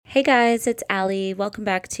Hey guys, it's Allie. Welcome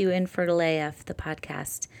back to Infertile AF, the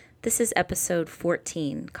podcast. This is episode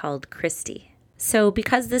 14 called Christy. So,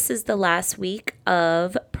 because this is the last week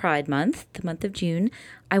of Pride Month, the month of June,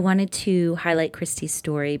 I wanted to highlight Christy's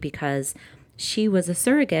story because she was a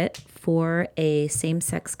surrogate for a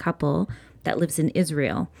same-sex couple that lives in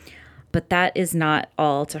Israel. But that is not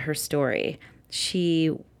all to her story.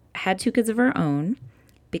 She had 2 kids of her own,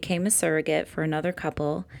 became a surrogate for another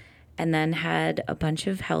couple, and then had a bunch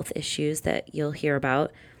of health issues that you'll hear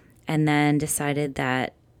about, and then decided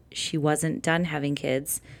that she wasn't done having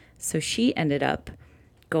kids. So she ended up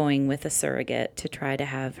going with a surrogate to try to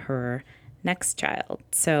have her next child.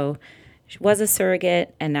 So she was a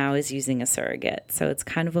surrogate and now is using a surrogate. So it's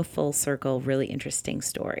kind of a full circle, really interesting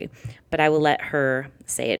story. But I will let her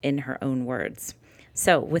say it in her own words.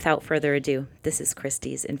 So without further ado, this is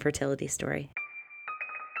Christy's infertility story.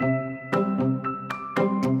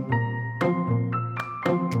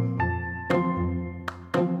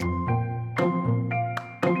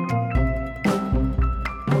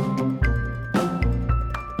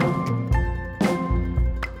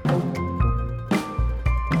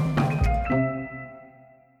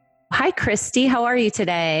 Hi, Christy. How are you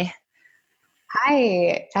today?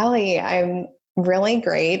 Hi, Ellie. I'm really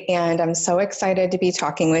great, and I'm so excited to be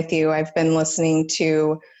talking with you. I've been listening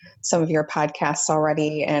to some of your podcasts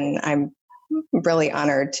already, and I'm really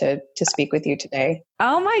honored to speak with you today.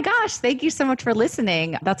 Oh my gosh. Thank you so much for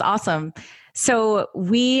listening. That's awesome. So,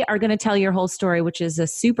 we are going to tell your whole story, which is a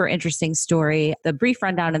super interesting story, the brief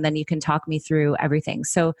rundown, and then you can talk me through everything.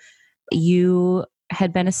 So, you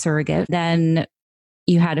had been a surrogate, then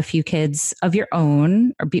you had a few kids of your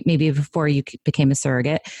own, or maybe before you became a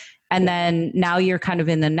surrogate. And then now you're kind of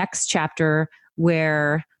in the next chapter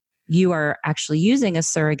where you are actually using a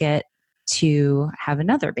surrogate to have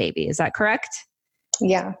another baby. Is that correct?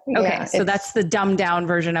 Yeah. Okay. So that's the dumbed down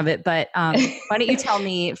version of it. But why don't you tell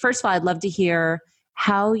me, first of all, I'd love to hear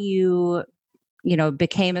how you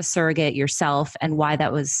became a surrogate yourself and why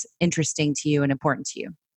that was interesting to you and important to you.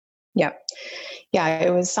 Yeah. Yeah.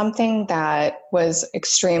 It was something that was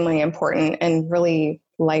extremely important and really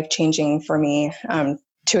life-changing for me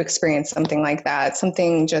to experience something like that.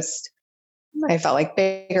 Something just, I felt like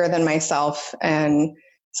bigger than myself and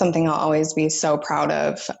something I'll always be so proud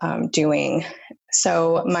of doing.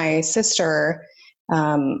 So my sister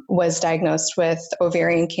was diagnosed with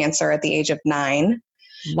ovarian cancer at the age of 9.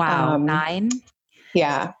 Wow. 9?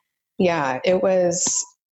 Yeah. Yeah. It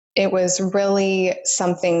was really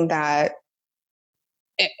something that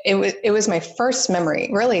it was my first memory,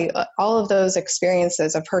 really. All of those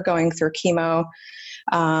experiences of her going through chemo.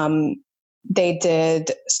 They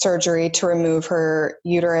did surgery to remove her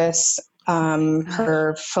uterus,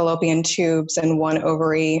 her fallopian tubes, and 1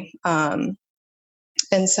 ovary. And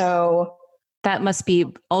so that must be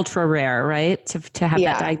ultra rare, right? To have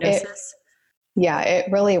that diagnosis.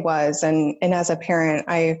 It really was. And as a parent,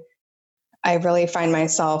 I really find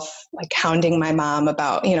myself like hounding my mom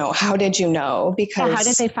about, how did you know? Because how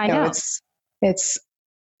did they find out? It's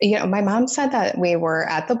my mom said that we were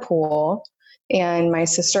at the pool and my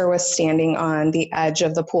sister was standing on the edge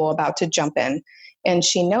of the pool about to jump in. And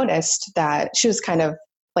she noticed that she was kind of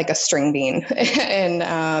like a string bean.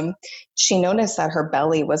 And she noticed that her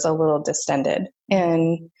belly was a little distended.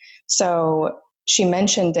 And so she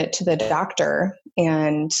mentioned it to the doctor,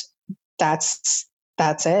 and that's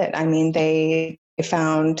it. I mean, they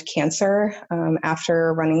found cancer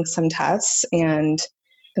after running some tests. And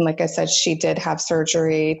like I said, she did have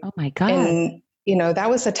surgery. Oh my God. And, that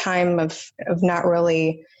was a time of not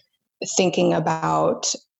really thinking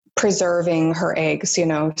about preserving her eggs.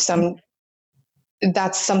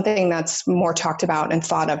 That's something that's more talked about and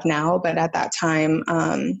thought of now, but at that time,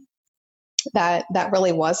 that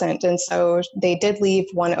really wasn't. And so they did leave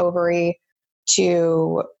 1 ovary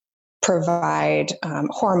to provide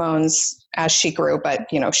hormones as she grew, but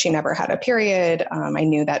she never had a period. I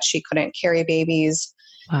knew that she couldn't carry babies.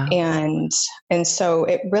 Wow. And so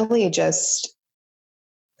it really just,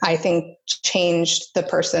 I think, changed the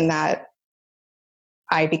person that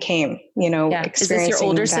I became, experiencing Is this your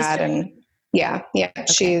older that. sister? And yeah. Okay.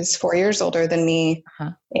 She's 4 years older than me.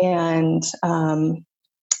 Uh-huh. And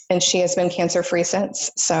she has been cancer-free since.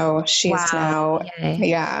 So she's now,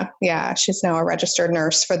 she's now a registered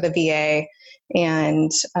nurse for the VA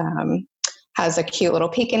and has a cute little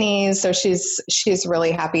Pekingese. So she's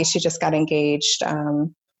really happy. She just got engaged.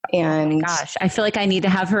 And oh my gosh, I feel like I need to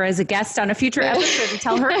have her as a guest on a future episode to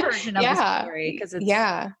tell her version of the story, because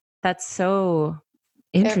that's so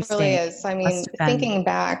interesting. It really is. I mean, thinking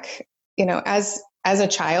back, as a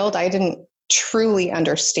child, I didn't truly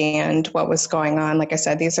understand what was going on. Like I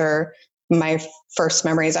said, these are my first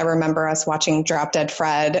memories, I remember us watching Drop Dead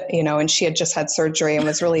Fred, and she had just had surgery and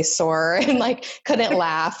was really sore and like couldn't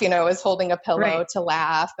laugh, was holding a pillow to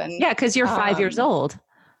laugh. And yeah, because you're 5 years old.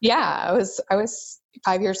 Yeah, I was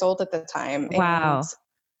 5 years old at the time. Wow. And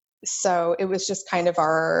so it was just kind of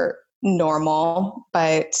our normal,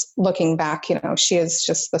 but looking back, she is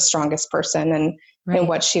just the strongest person and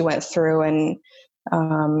what she went through, and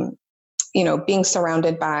being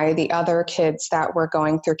surrounded by the other kids that were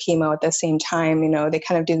going through chemo at the same time. They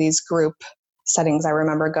kind of do these group settings. I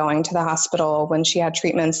remember going to the hospital when she had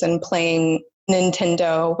treatments and playing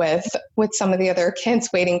Nintendo with some of the other kids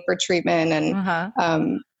waiting for treatment.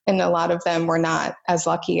 And a lot of them were not as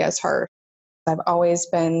lucky as her. I've always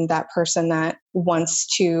been that person that wants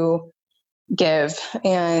to give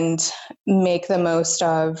and make the most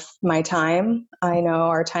of my time. I know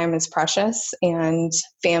our time is precious and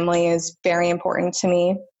family is very important to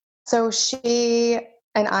me. So she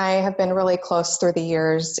and I have been really close through the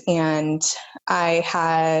years, and I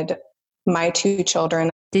had my 2 children.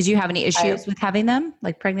 Did you have any issues with having them,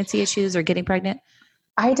 like pregnancy issues or getting pregnant?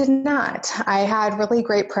 I did not. I had really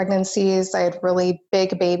great pregnancies. I had really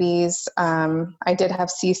big babies. I did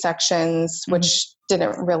have C-sections, which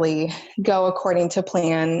didn't really go according to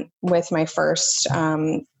plan with my first.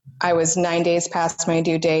 I was 9 days past my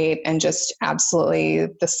due date and just absolutely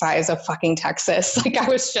the size of fucking Texas. Like I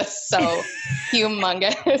was just so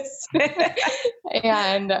humongous.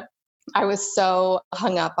 And I was so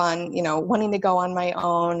hung up on, wanting to go on my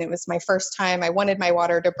own. It was my first time. I wanted my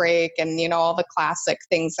water to break and, all the classic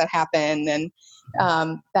things that happen. And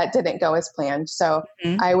that didn't go as planned. So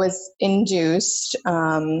I was induced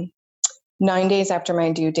 9 days after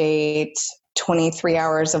my due date, 23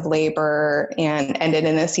 hours of labor, and ended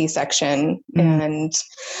in a C-section. And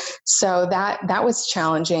so that was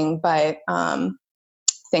challenging, but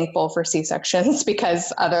thankful for C-sections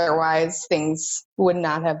because otherwise things would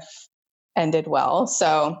not have ended well.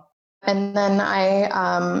 So, and then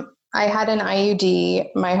I had an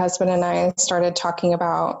IUD. My husband and I started talking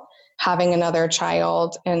about having another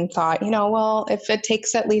child and thought, well, if it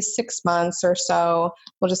takes at least 6 months or so,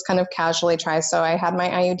 we'll just kind of casually try. So I had my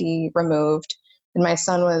IUD removed, and my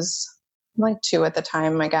son was like 2 at the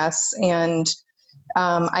time, I guess. And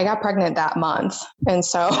I got pregnant that month. And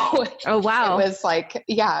so oh, wow. It was like,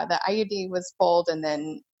 yeah, the IUD was pulled, and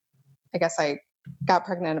then I guess I got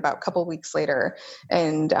pregnant about a couple weeks later.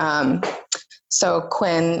 And so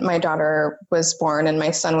Quinn, my daughter, was born, and my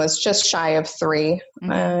son was just shy of 3,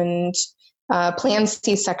 and planned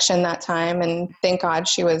C-section that time. And thank God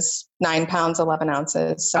she was 9 pounds, 11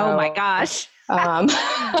 ounces. So, oh my gosh.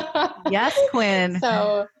 Yes, Quinn.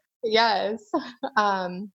 So yes.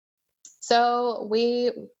 So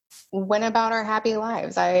we went about our happy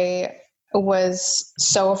lives. I was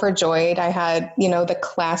so overjoyed. I had, the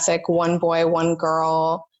classic 1 boy, 1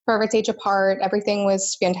 girl, perfect age apart. Everything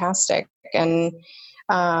was fantastic. And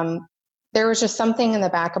there was just something in the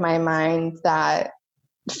back of my mind that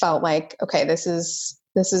felt like, okay, this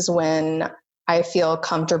is when I feel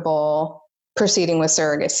comfortable proceeding with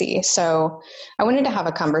surrogacy. So I wanted to have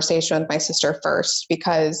a conversation with my sister first,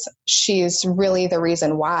 because she's really the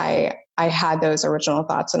reason why I had those original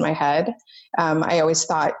thoughts in my head. I always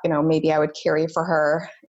thought, maybe I would carry for her.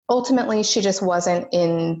 Ultimately, she just wasn't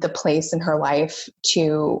in the place in her life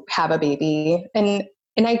to have a baby. And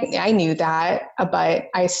I knew that, but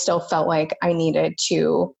I still felt like I needed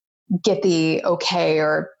to get the okay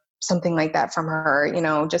or something like that from her,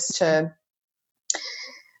 just to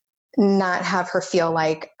not have her feel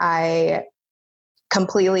like I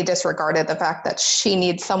completely disregarded the fact that she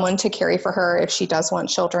needs someone to carry for her if she does want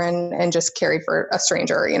children, and just carry for a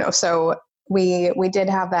stranger, So we did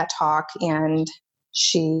have that talk, and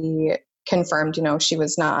she confirmed, she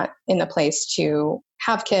was not in the place to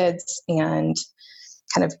have kids, and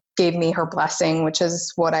kind of gave me her blessing, which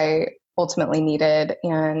is what I ultimately needed.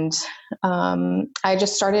 And I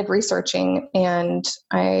just started researching, and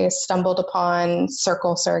I stumbled upon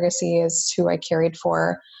Circle Surrogacy as who I carried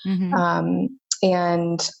for.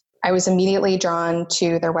 And I was immediately drawn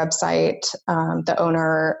to their website. The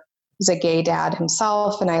owner is a gay dad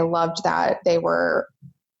himself, and I loved that they were,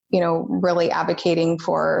 really advocating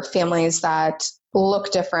for families that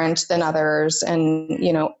look different than others, and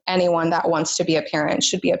anyone that wants to be a parent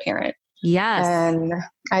should be a parent. Yes. And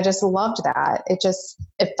I just loved that.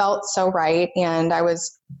 It felt so right. And I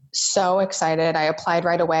was so excited. I applied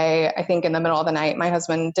right away. I think in the middle of the night. My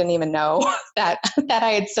husband didn't even know that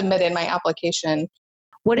I had submitted my application.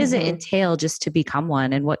 What does it entail just to become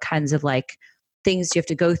one, and what kinds of things do you have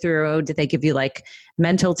to go through? Did they give you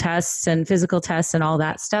mental tests and physical tests and all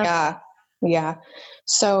that stuff? Yeah. Yeah.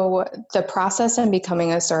 So the process in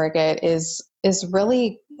becoming a surrogate is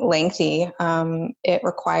really lengthy. It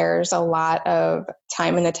requires a lot of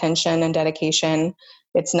time and attention and dedication.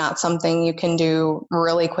 It's not something you can do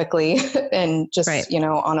really quickly and Right. just,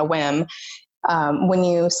 on a whim. When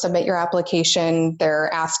you submit your application,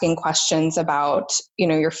 they're asking questions about,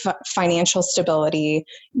 your financial stability,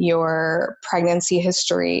 your pregnancy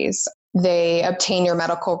histories. They obtain your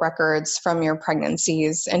medical records from your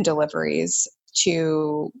pregnancies and deliveries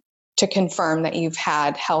to confirm that you've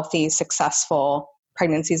had healthy, successful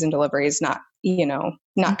pregnancies and deliveries, not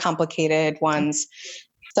complicated ones.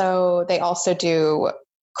 So they also do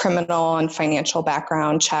criminal and financial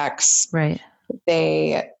background checks. Right.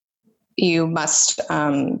 You must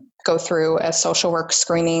go through a social work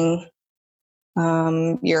screening.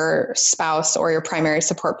 Your spouse or your primary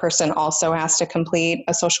support person also has to complete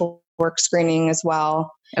a social work screening as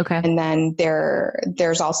well. Okay. And then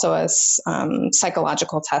there's also a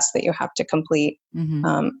psychological test that you have to complete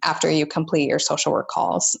after you complete your social work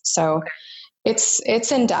calls. So it's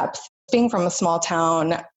in depth. Being from a small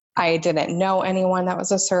town, I didn't know anyone that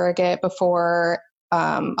was a surrogate before.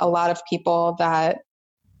 A lot of people that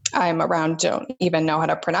I'm around don't even know how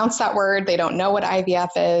to pronounce that word. They don't know what IVF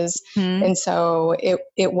is. And so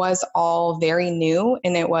it was all very new,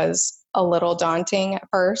 and it was a little daunting at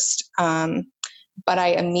first. But I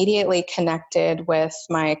immediately connected with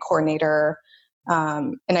my coordinator.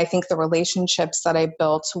 And I think the relationships that I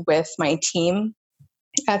built with my team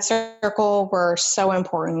at Circle were so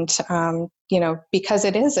important, because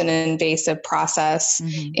it is an invasive process.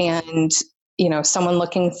 And someone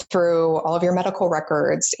looking through all of your medical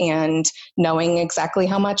records and knowing exactly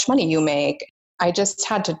how much money you make. I just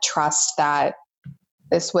had to trust that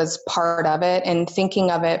this was part of it, and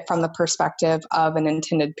thinking of it from the perspective of an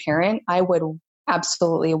intended parent, I would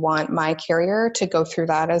absolutely want my carrier to go through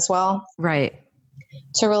that as well. Right.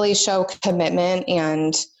 To really show commitment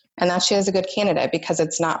and that she is a good candidate, because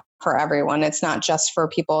it's not for everyone. It's not just for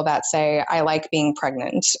people that say, I like being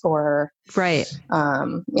pregnant, or, right.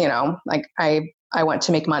 Like I want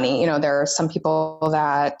to make money. There are some people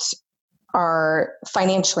that are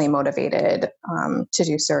financially motivated to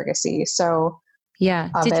do surrogacy. So yeah.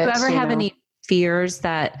 Did you ever have any fears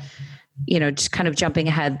that, just kind of jumping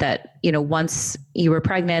ahead, that, once you were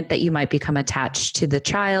pregnant, that you might become attached to the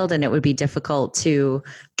child and it would be difficult to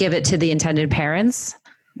give it to the intended parents?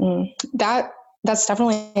 That's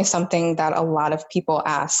definitely something that a lot of people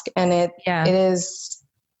ask. And it is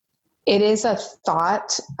a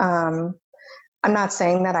thought. I'm not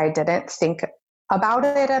saying that I didn't think about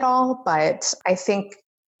it at all, but I think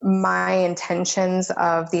my intentions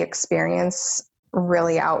of the experience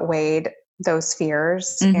really outweighed those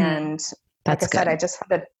fears. And like I said, I just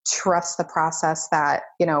had to trust the process that,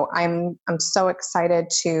 I'm so excited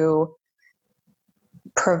to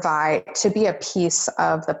be a piece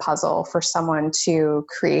of the puzzle for someone to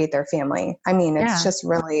create their family. I mean, it's just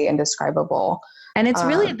really indescribable. And it's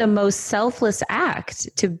really the most selfless act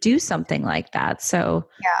to do something like that. So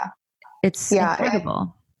it's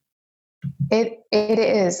incredible. It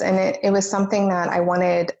is. And it was something that I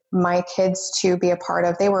wanted my kids to be a part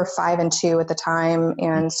of. They were 5 and 2 at the time.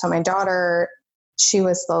 And so my daughter, she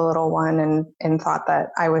was the little one and thought that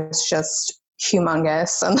I was just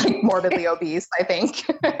humongous and like morbidly obese, I think.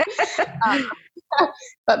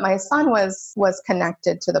 But my son was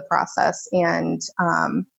connected to the process. And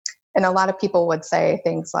a lot of people would say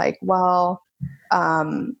things like, well,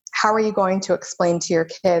 how are you going to explain to your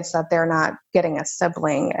kids that they're not getting a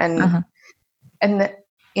sibling? And,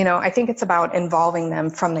 I think it's about involving them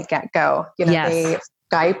from the get-go. They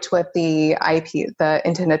Skyped with the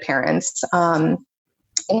intended parents.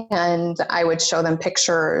 And I would show them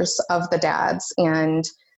pictures of the dads, and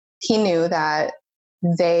he knew that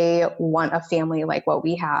they want a family like what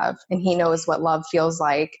we have, and he knows what love feels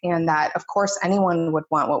like, and that of course anyone would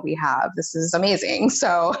want what we have. This is amazing.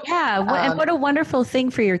 So and what a wonderful thing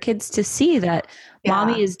for your kids to see that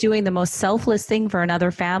mommy is doing the most selfless thing for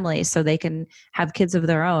another family so they can have kids of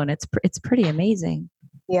their own. It's pretty amazing.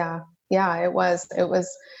 Yeah, it was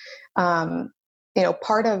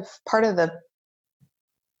part of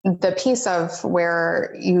the piece of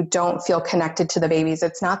where you don't feel connected to the babies.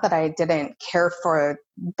 It's not that I didn't care for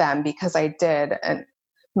them, because I did. And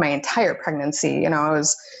my entire pregnancy,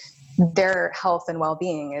 their health and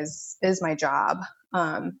well-being is my job.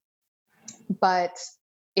 But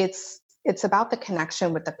it's about the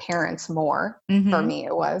connection with the parents more. For me,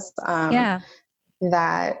 it was,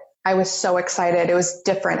 that I was so excited. It was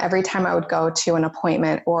different every time I would go to an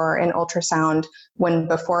appointment or an ultrasound. When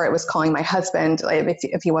before it was calling my husband,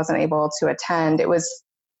 if he wasn't able to attend, it was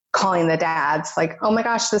calling the dads like, oh my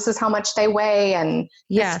gosh, this is how much they weigh. And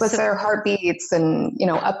this was their heartbeats and,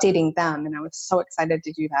 updating them. And I was so excited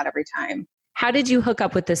to do that every time. How did you hook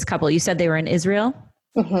up with this couple? You said they were in Israel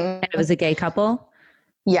and it was a gay couple?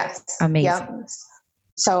 Yes. Amazing. Yep.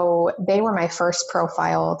 So they were my first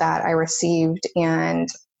profile that I received. And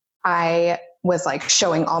I was like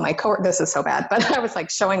showing all my this is so bad, but I was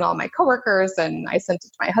like showing all my coworkers and I sent it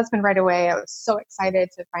to my husband right away. I was so excited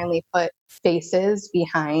to finally put faces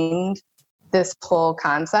behind this whole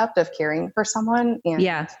concept of caring for someone.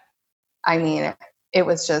 And I mean, it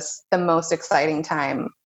was just the most exciting time.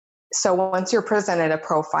 So once you're presented a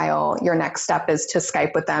profile, your next step is to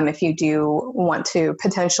Skype with them if you do want to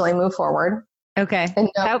potentially move forward. Okay. And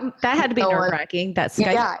that had to be nerve-wracking, that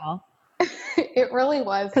Skype call. It really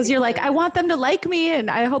was. Because you're like, I want them to like me and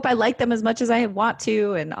I hope I like them as much as I want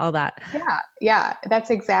to and all that. Yeah.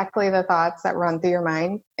 That's exactly the thoughts that run through your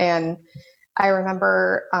mind. And I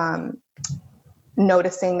remember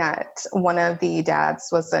noticing that one of the dads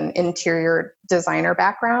was an interior designer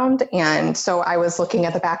background. And so I was looking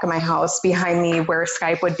at the back of my house behind me where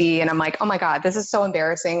Skype would be. And I'm like, oh my God, this is so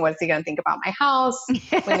embarrassing. What's he going to think about my house?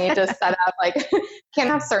 We need to set up, like, can't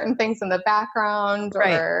have certain things in the background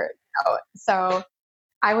or, so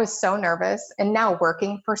I was so nervous. And now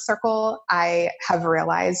working for Circle, I have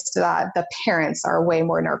realized that the parents are way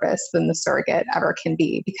more nervous than the surrogate ever can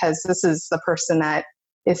be, because this is the person that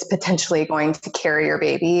is potentially going to carry your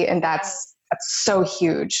baby. And that's so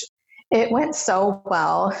huge. It went so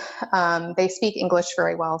well. They speak English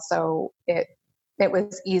very well. So it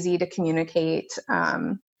was easy to communicate.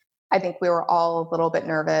 I think we were all a little bit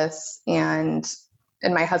nervous and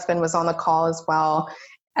my husband was on the call as well.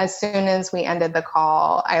 As soon as we ended the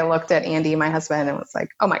call, I looked at Andy, my husband, and was like,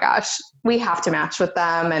 oh my gosh, we have to match with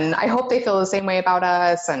them. And I hope they feel the same way about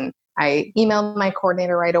us. And I emailed my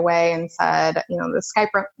coordinator right away and said, the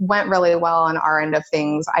Skype went really well on our end of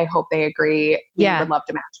things. I hope they agree. We would love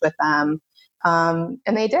to match with them.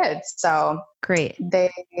 And they did. So great.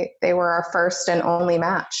 They were our first and only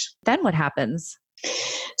match. Then what happens?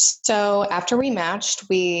 So after we matched,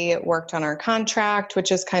 we worked on our contract,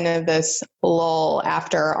 which is kind of this lull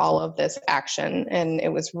after all of this action. And it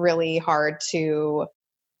was really hard to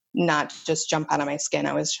not just jump out of my skin.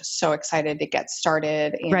 I was just so excited to get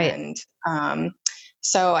started. And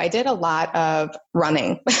so I did a lot of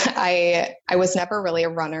running. I was never really a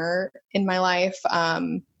runner in my life.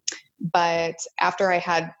 But after I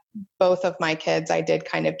had both of my kids, I did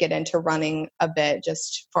kind of get into running a bit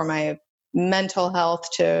just for my mental health,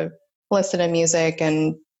 to listen to music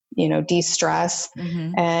and, de-stress.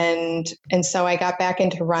 Mm-hmm. And so I got back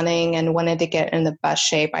into running and wanted to get in the best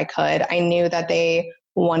shape I could. I knew that they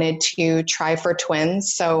wanted to try for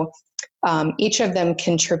twins. So each of them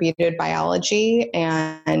contributed biology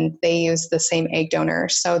and they used the same egg donor.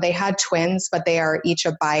 So they had twins, but they are each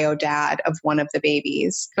a bio dad of one of the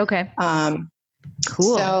babies. Okay.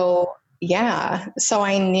 Cool. So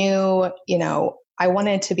I knew, I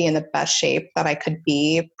wanted to be in the best shape that I could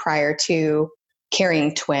be prior to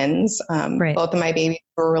carrying twins. Both of my babies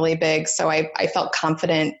were really big. So I felt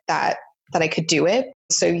confident that I could do it.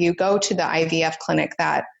 So you go to the IVF clinic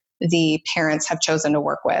that the parents have chosen to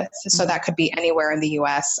work with. So that could be anywhere in the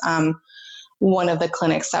US. One of the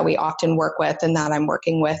clinics that we often work with and that I'm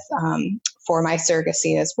working with for my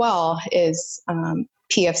surrogacy as well is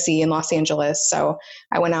PFC in Los Angeles. So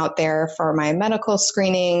I went out there for my medical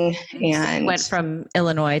screening and went from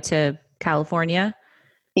Illinois to California.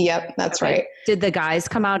 Yep, that's right. Did the guys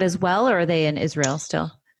come out as well, or are they in Israel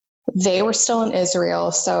still? They were still in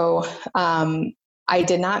Israel. So I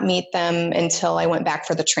did not meet them until I went back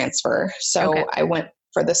for the transfer. So I went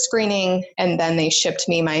for the screening and then they shipped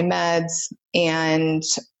me my meds and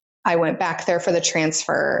I went back there for the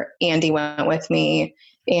transfer. Andy went with me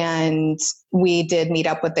and we did meet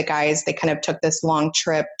up with the guys. They kind of took this long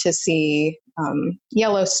trip to see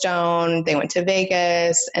Yellowstone. They went to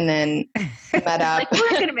Vegas and then met up.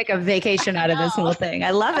 We're going to make a vacation out of this whole thing.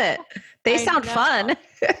 I love it. They sound fun.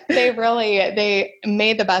 They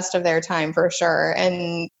made the best of their time for sure.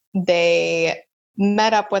 And they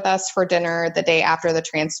met up with us for dinner the day after the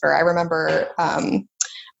transfer. I remember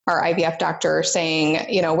our IVF doctor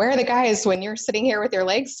saying, where are the guys when you're sitting here with your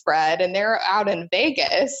legs spread and they're out in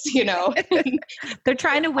Vegas, They're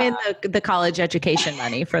trying to win the college education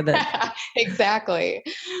money for the. Exactly.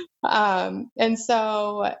 And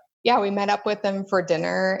so, we met up with them for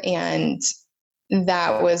dinner and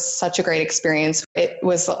that was such a great experience. It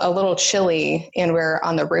was a little chilly and we're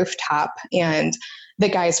on the rooftop and the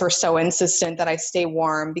guys were so insistent that I stay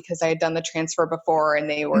warm because I had done the transfer before and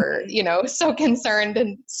they were, so concerned.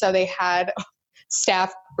 And so they had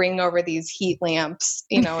staff bring over these heat lamps,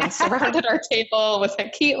 and surrounded our table with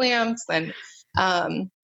like heat lamps. And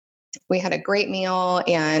we had a great meal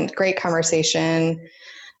and great conversation.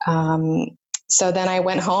 So then I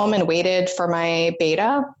went home and waited for my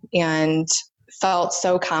beta and felt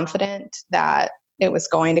so confident that it was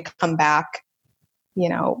going to come back,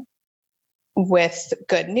 with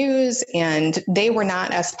good news. And they were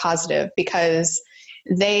not as positive because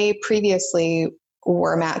they previously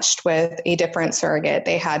were matched with a different surrogate.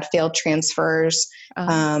 They had failed transfers.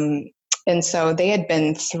 And so they had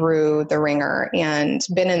been through the ringer and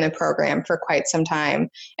been in the program for quite some time.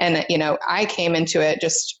 And, I came into it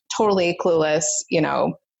just totally clueless,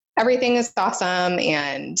 everything is awesome.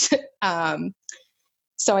 And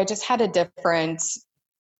so I just had a different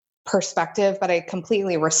perspective, but I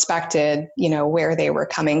completely respected, where they were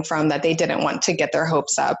coming from, that they didn't want to get their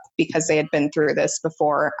hopes up because they had been through this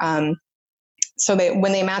before. So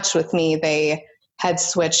when they matched with me, they had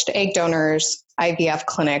switched egg donors, IVF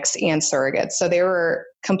clinics, and surrogates. So they were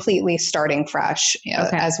completely starting fresh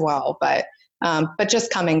as well, but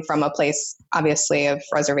just coming from a place, obviously, of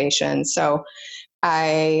reservation. So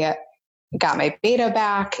I got my beta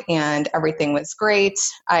back and everything was great.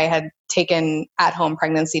 I had taken at-home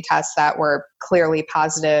pregnancy tests that were clearly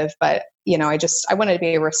positive, but I wanted to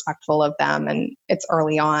be respectful of them, and it's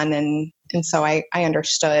early on. And so I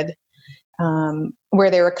understood where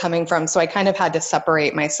they were coming from. So I kind of had to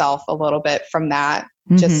separate myself a little bit from that,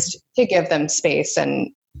 just to give them space and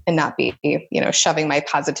not be, shoving my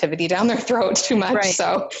positivity down their throat too much. Right.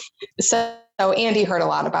 So Andy heard a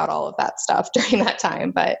lot about all of that stuff during that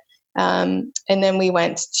time, but and then we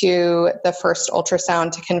went to the first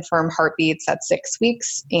ultrasound to confirm heartbeats at 6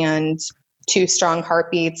 weeks, and 2 strong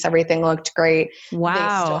heartbeats. Everything looked great.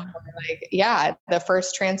 Wow. The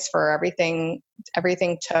first transfer, everything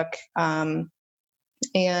took,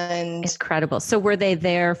 and incredible. So were they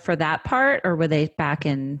there for that part, or were they back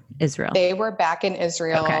in Israel? They were back in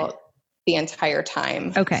Israel the entire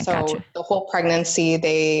time. Okay. So gotcha. The whole pregnancy,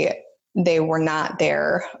 they were not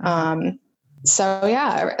there. So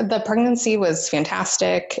yeah, the pregnancy was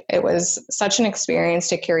fantastic. It was such an experience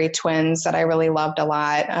to carry twins that I really loved a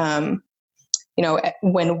lot.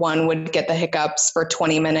 When one would get the hiccups for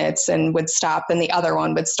 20 minutes and would stop, and the other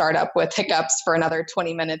one would start up with hiccups for another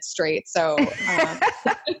 20 minutes straight. So,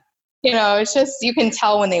 it's just, you can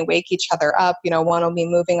tell when they wake each other up, one will be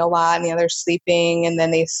moving a lot and the other's sleeping. And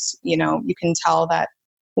then you can tell that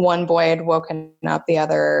one boy had woken up the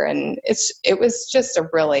other, and it was just a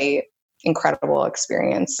really incredible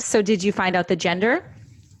experience. So did you find out the gender?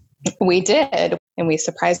 We did. And we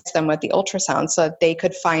surprised them with the ultrasound so that they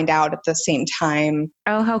could find out at the same time.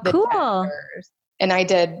 Oh, how cool. Genders. And I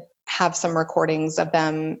did have some recordings of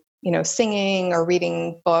them, singing or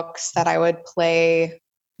reading books that I would play,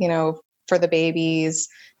 for the babies,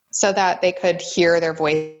 so that they could hear their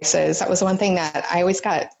voices. That was one thing that I always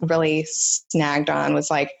got really snagged on,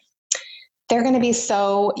 was like, they're going to be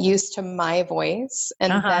so used to my voice,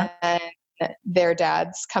 and then their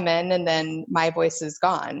dads come in and then my voice is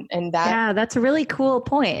gone. And that's a really cool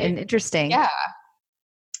point and interesting. Yeah.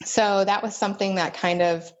 So that was something that kind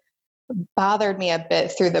of bothered me a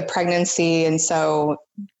bit through the pregnancy. And so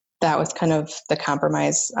that was kind of the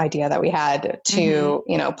compromise idea that we had to,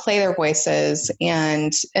 play their voices,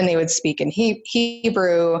 and they would speak in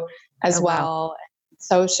Hebrew as well.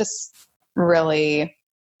 So it's just really,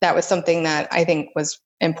 that was something that I think was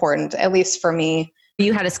important, at least for me.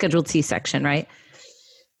 You had a scheduled C-section, right?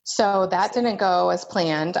 So that didn't go as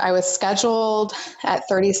planned. I was scheduled at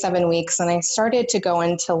 37 weeks, and I started to go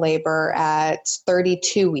into labor at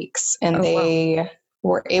 32 weeks, and they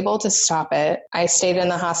were able to stop it. I stayed in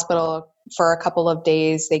the hospital for a couple of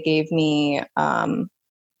days. They gave me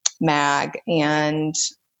MAG and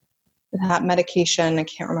that medication, I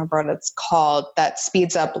can't remember what it's called, that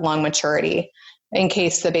speeds up lung maturity in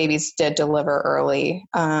case the babies did deliver early.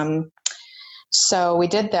 So we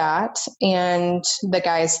did that, and the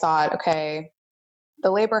guys thought, okay, the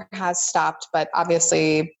labor has stopped, but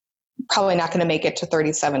obviously probably not going to make it to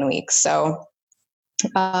 37 weeks. So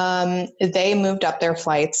they moved up their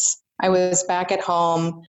flights. I was back at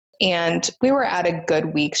home, and we were at a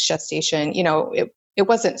good week's gestation. It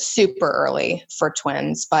wasn't super early for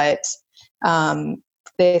twins, but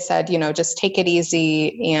they said, just take it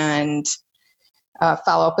easy and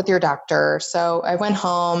follow up with your doctor. So I went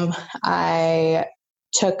home, I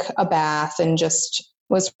took a bath and just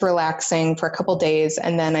was relaxing for a couple days.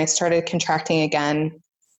 And then I started contracting again.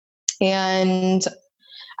 And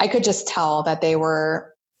I could just tell that they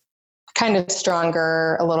were kind of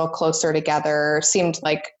stronger, a little closer together, seemed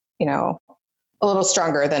like, a little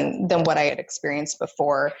stronger than what I had experienced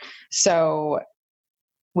before. So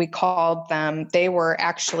we called them. They were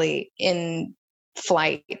actually in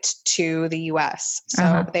flight to the US.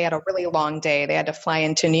 So they had a really long day. They had to fly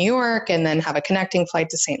into New York and then have a connecting flight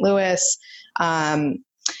to St. Louis,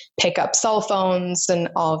 pick up cell phones and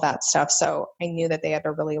all of that stuff. So I knew that they had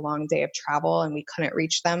a really long day of travel and we couldn't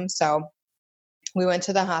reach them. So we went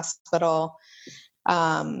to the hospital.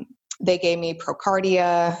 They gave me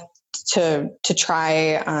Procardia to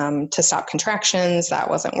try to stop contractions. That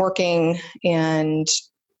wasn't working. And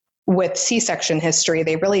with C-section history,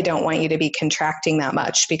 they really don't want you to be contracting that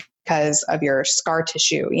much because of your scar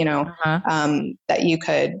tissue, that you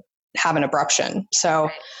could have an abruption. So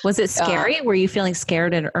was it scary? Were you feeling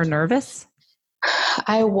scared or nervous?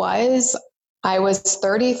 I was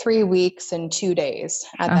 33 weeks and 2 days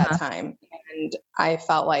at that time. And I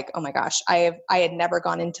felt like, oh my gosh, I had never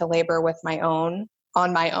gone into labor on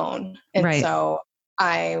my own. And so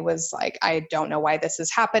I was like, I don't know why this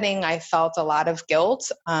is happening. I felt a lot of guilt.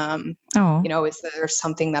 Is there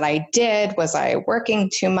something that I did? Was I working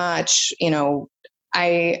too much?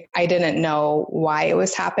 I didn't know why it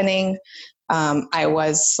was happening. I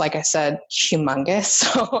was, like I said, humongous.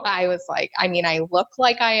 So I was like, I look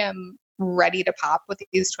like I am ready to pop with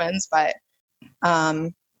these twins, but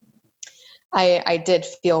I did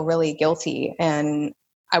feel really guilty, and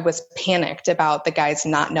I was panicked about the guys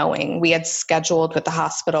not knowing. We had scheduled with the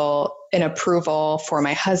hospital an approval for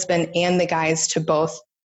my husband and the guys to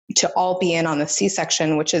all be in on the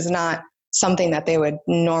C-section, which is not something that they would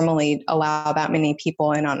normally allow that many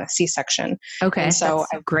people in on a C-section. Okay. And so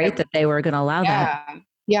that's great that they were going to allow that.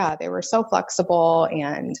 Yeah. They were so flexible.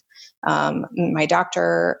 And my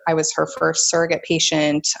doctor, I was her first surrogate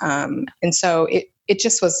patient. And so it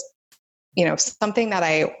just was, something that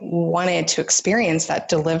I wanted to experience, that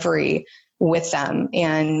delivery with them.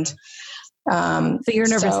 And so you're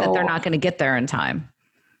nervous that they're not going to get there in time.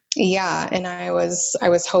 Yeah. And I was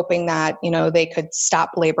hoping that, they could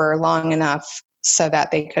stop labor long enough so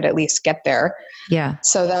that they could at least get there. Yeah.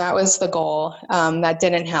 So that was the goal. That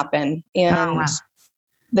didn't happen. And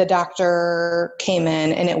the doctor came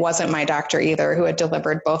in, and it wasn't my doctor either, who had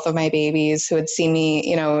delivered both of my babies, who had seen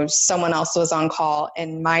me, someone else was on call,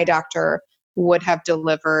 and my doctor would have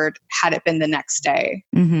delivered had it been the next day.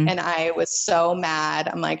 Mm-hmm. And I was so mad.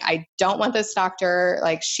 I'm like, I don't want this doctor.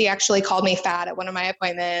 Like, she actually called me fat at one of my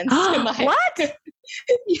appointments. What?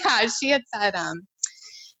 Yeah. She had said,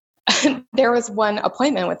 there was one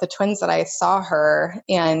appointment with the twins that I saw her,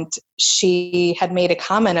 and she had made a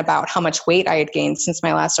comment about how much weight I had gained since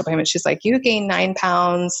my last appointment. She's like, you gained 9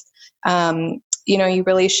 pounds. You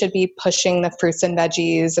really should be pushing the fruits and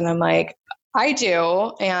veggies. And I'm like, I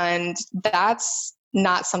do. And that's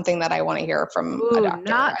not something that I want to hear from a doctor.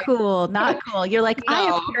 Not cool. You're like, no. I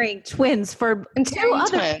am carrying twins for 2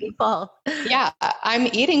 other people. Yeah. I'm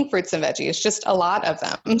eating fruits and veggies, just a lot of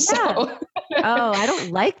them. Yeah. So. I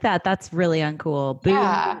don't like that. That's really uncool. Boom.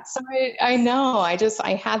 Yeah. So I know. I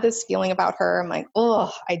had this feeling about her. I'm like,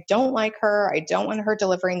 oh, I don't like her. I don't want her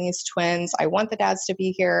delivering these twins. I want the dads to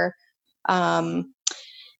be here. But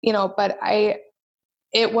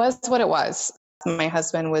it was what it was. My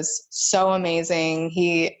husband was so amazing.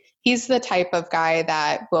 He's the type of guy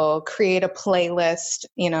that will create a playlist.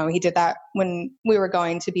 He did that when we were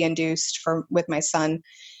going to be induced with my son,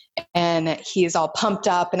 and he's all pumped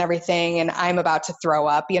up and everything. And I'm about to throw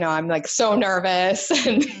up, I'm like so nervous,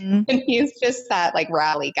 and he's just that like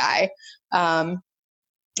rally guy.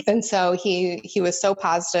 And so he was so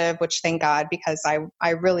positive, which thank God, because I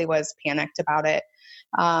really was panicked about it.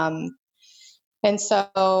 And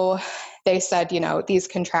so they said, these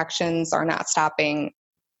contractions are not stopping.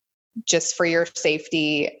 Just for your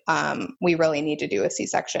safety, we really need to do a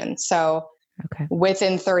C-section. So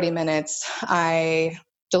within 30 minutes, I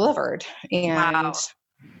delivered. And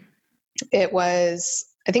it was,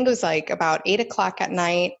 I think it was like about 8:00 at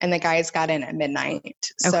night, and the guys got in at midnight.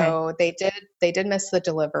 Okay. So they did miss the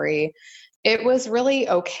delivery. It was really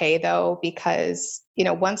okay though, because,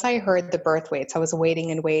 once I heard the birth weights, I was waiting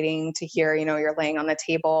and waiting to hear, you're laying on the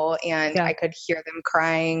table, and I could hear them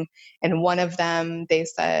crying. And one of them, they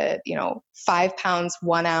said, 5 pounds,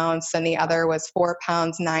 1 ounce, and the other was 4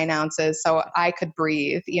 pounds, 9 ounces. So I could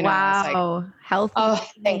breathe, Wow. Like, healthy. Oh,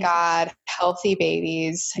 thank God. Healthy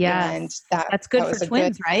babies. Yes. And that's good for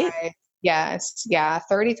twins, right? Yes. Yeah.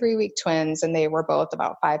 33-week twins, and they were both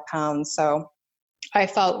about 5 pounds. So I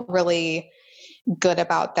felt really good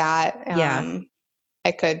about that.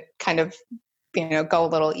 I could kind of, go a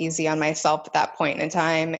little easy on myself at that point in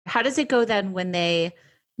time. How does it go then when they,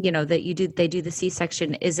 they do the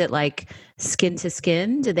C-section? Is it like skin to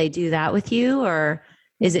skin? Do they do that with you, or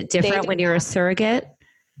is it different when you're a surrogate?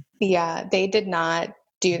 Yeah, they did not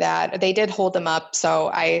do that. They did hold them up. So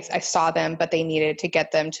I saw them, but they needed to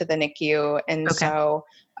get them to the NICU. And Okay. so,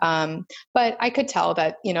 but I could tell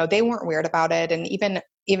that, they weren't weird about it. And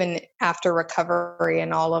even after recovery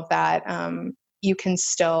and all of that, you can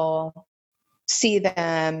still see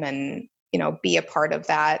them and, be a part of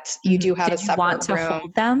that. You do have Did a you want separate to room.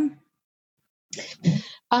 hold them?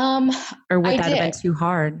 Or would that have been too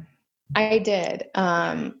hard? I did.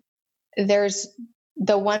 There's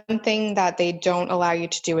the one thing that they don't allow you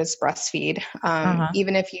to do is breastfeed.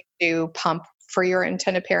 Even if you do pump for your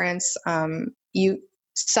intended parents,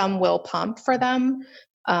 some will pump for them,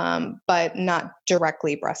 but not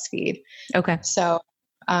directly breastfeed. Okay. So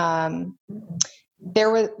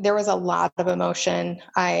there was a lot of emotion.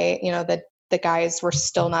 The guys were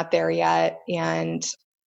still not there yet, and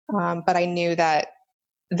but I knew that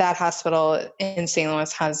hospital in St.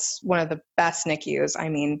 Louis has one of the best NICUs. I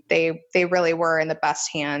mean, they really were in the best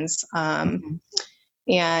hands.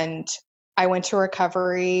 And I went to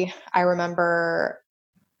recovery. I remember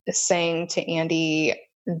saying to Andy,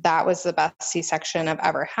 that was the best C-section I've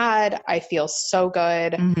ever had. I feel so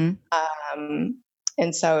good.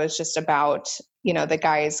 And so it's just about, the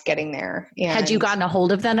guys getting there. And had you gotten a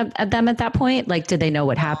hold of them at that point? Like, did they know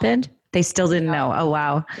what happened? They still didn't know. Oh,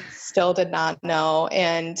 wow. Still did not know.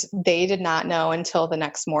 And they did not know until the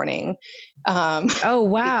next morning. Oh,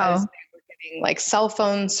 wow. Because they were getting like cell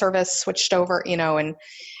phone service switched over,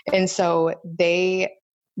 and so they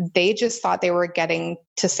just thought they were getting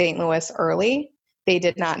to St. Louis early. They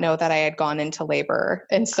did not know that I had gone into labor.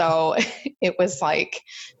 And so it was like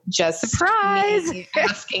just surprise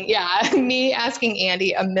me asking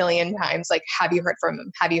Andy a million times, like, have you heard from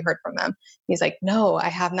him? Have you heard from them? He's like, no, I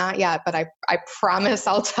have not yet, but I promise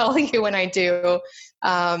I'll tell you when I do.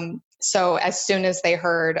 So as soon as they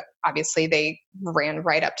heard, obviously they ran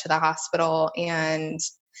right up to the hospital and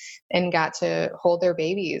got to hold their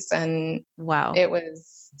babies. And wow, it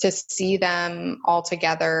was to see them all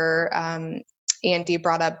together. Andy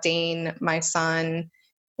brought up Dane, my son,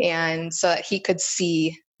 and so that he could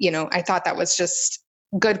see, I thought that was just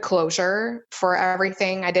good closure for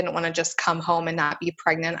everything. I didn't want to just come home and not be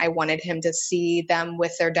pregnant. I wanted him to see them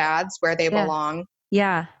with their dads where they belong.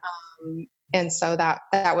 Yeah. And so that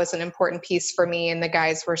was an important piece for me. And the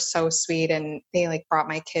guys were so sweet, and they like brought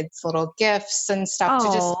my kids little gifts and stuff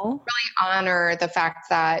to just really honor the fact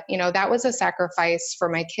that, that was a sacrifice for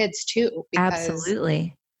my kids too, because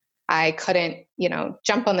absolutely. I couldn't,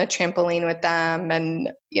 jump on the trampoline with them and,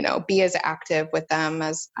 be as active with them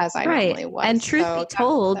as I normally was. And truth be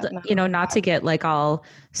told, not to get like all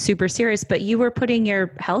super serious, but you were putting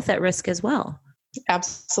your health at risk as well.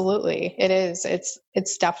 Absolutely. It is.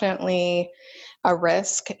 It's definitely a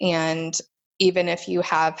risk. And even if you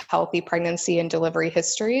have healthy pregnancy and delivery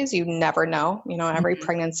histories, you never know, every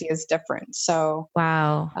pregnancy is different. So,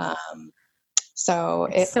 wow. So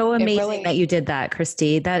it's so amazing that you did that,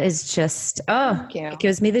 Christy. That is just, it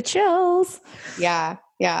gives me the chills. Yeah.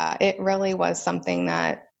 Yeah. It really was something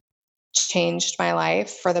that changed my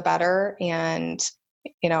life for the better. And,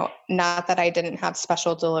 not that I didn't have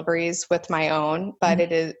special deliveries with my own, but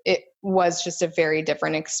it was just a very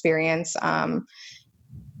different experience. To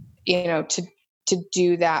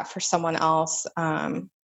do that for someone else,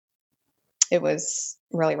 it was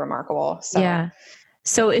really remarkable. So, yeah.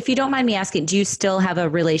 So if you don't mind me asking, do you still have a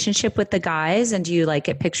relationship with the guys, and do you like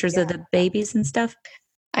get pictures of the babies and stuff?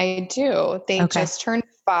 I do. They just turned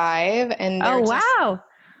 5, and wow.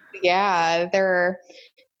 Yeah, they're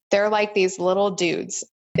like these little dudes.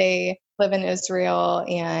 They live in Israel,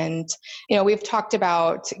 and we've talked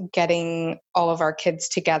about getting all of our kids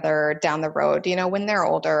together down the road, when they're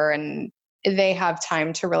older and they have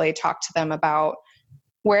time to really talk to them about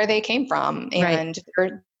where they came from and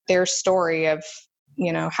their story of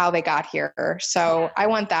how they got here. So I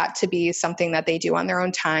want that to be something that they do on their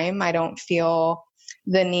own time. I don't feel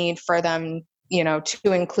the need for them,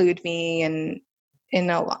 to include me in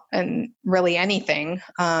really anything.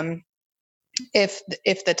 If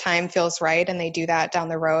the time feels right and they do that down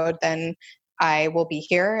the road, then I will be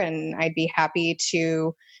here and I'd be happy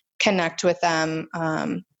to connect with them.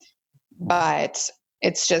 But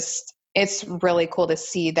it's really cool to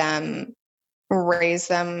see them raise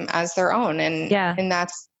them as their own. And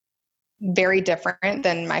that's very different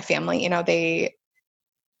than my family.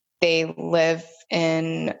 They live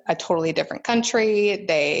in a totally different country.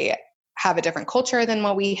 They have a different culture than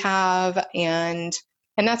what we have. And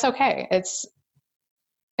that's okay. It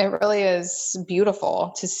really is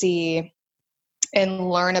beautiful to see and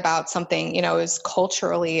learn about something, is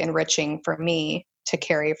culturally enriching for me to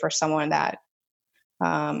carry for someone that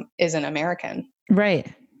isn't American. Right.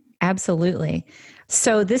 Absolutely.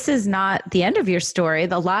 So this is not the end of your story.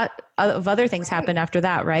 A lot of other things Right. happened after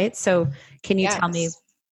that, right? So can you tell me Yes.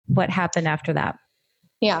 what happened after that?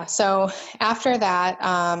 Yeah. So after that,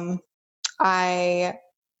 I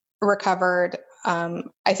recovered,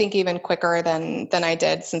 I think even quicker than I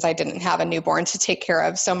did, since I didn't have a newborn to take care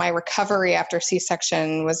of. So my recovery after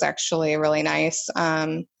C-section was actually really nice.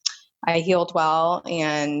 I healed well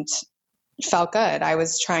and felt good. I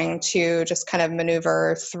was trying to just kind of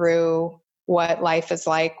maneuver through what life is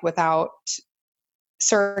like without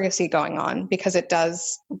surrogacy going on, because it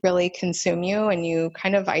does really consume you and you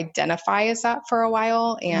kind of identify as that for a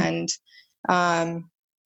while. And um,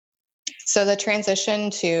 so the transition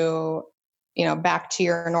to, back to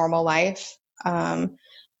your normal life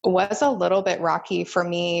was a little bit rocky for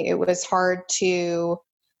me. It was hard to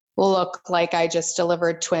look like I just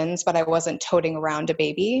delivered twins, but I wasn't toting around a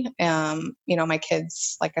baby. My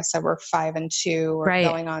kids, like I said, were 5 and 2, or Right.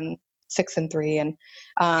 going on 6 and 3. And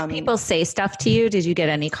People say stuff to you. Did you get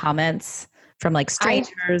any comments from like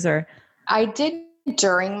strangers or? I did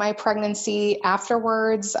during my pregnancy.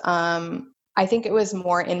 Afterwards, I think it was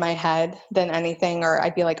more in my head than anything, or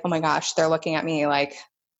I'd be like, oh my gosh, they're looking at me like,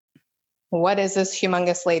 what is this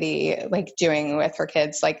humongous lady like doing with her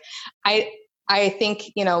kids? Like, I think,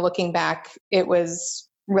 looking back, it was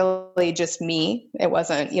really just me. It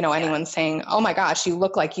wasn't, anyone saying, oh my gosh, you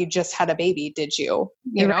look like you just had a baby. Did you?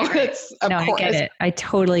 Right. It's, of course. I get it. I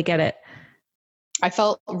totally get it. I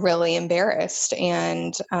felt really embarrassed.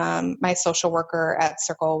 And my social worker at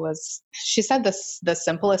Circle she said the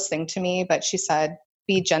simplest thing to me, but she said,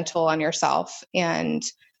 be gentle on yourself and,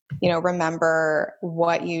 remember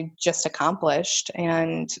what you just accomplished.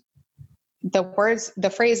 And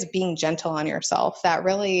the phrase being gentle on yourself, that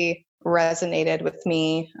really resonated with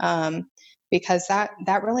me, because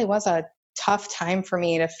that really was a tough time for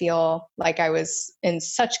me to feel like I was in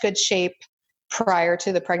such good shape prior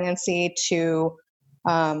to the pregnancy to,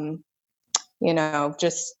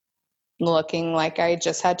 just looking like I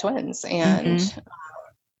just had twins. And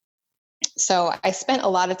so I spent a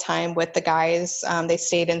lot of time with the guys. They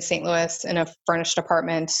stayed in St. Louis in a furnished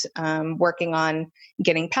apartment, working on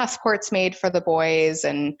getting passports made for the boys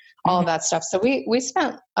and all of that stuff. So we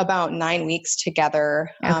spent about 9 weeks together.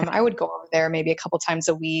 Okay. I would go over there maybe a couple times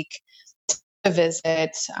a week to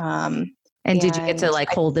visit. And did you get to like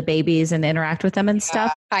hold the babies and interact with them and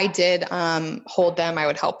stuff? I did hold them. I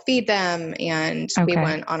would help feed them. And we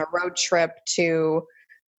went on a road trip to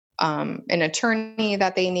an attorney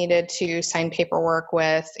that they needed to sign paperwork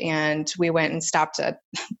with. And we went and stopped at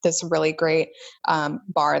this really great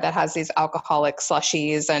bar that has these alcoholic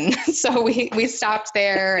slushies. And so we stopped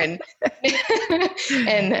there and,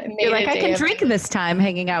 and you're like, I can drink this time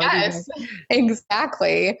hanging out with you.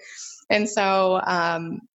 Exactly. And so,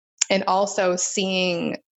 and also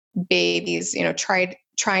seeing babies,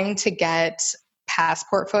 trying to get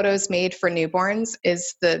passport photos made for newborns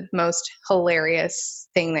is the most hilarious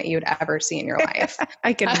thing that you'd ever see in your life.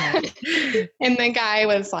 I can imagine. And the guy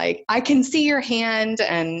was like, I can see your hand.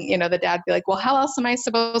 And, the dad be like, well, how else am I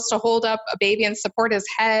supposed to hold up a baby and support his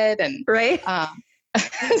head? And right.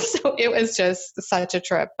 So it was just such a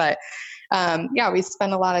trip. But we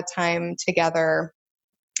spent a lot of time together.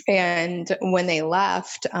 And when they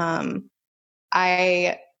left,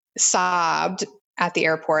 I sobbed at the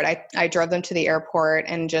airport. I drove them to the airport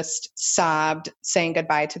and just sobbed saying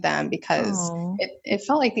goodbye to them, because it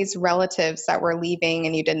felt like these relatives that were leaving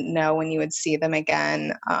and you didn't know when you would see them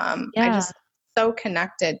again. I just so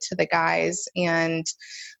connected to the guys, and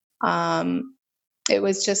it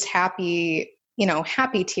was just happy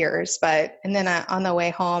tears. And then on the way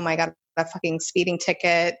home, I got a fucking speeding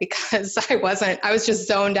ticket because I was just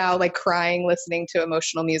zoned out, like crying, listening to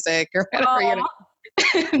emotional music or whatever.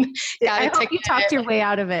 I hope you talked your way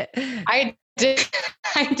out of it. I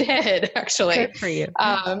did actually. Good for you.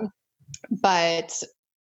 But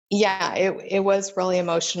yeah, it was really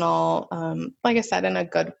emotional. Like I said, in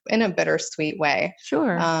a bittersweet way.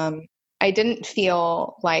 Sure. I didn't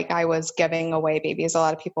feel like I was giving away babies. A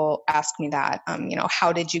lot of people ask me that,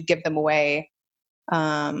 how did you give them away?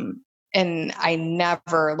 And I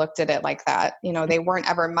never looked at it like that. They weren't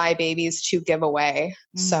ever my babies to give away.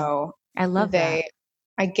 So I love that.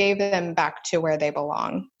 I gave them back to where they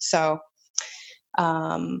belong. So,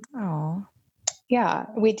 yeah,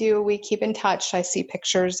 we keep in touch. I see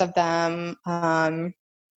pictures of them, all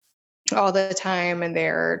the time, and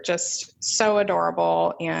they're just so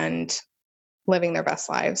adorable and living their best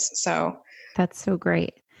lives. So that's so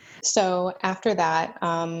great. So after that,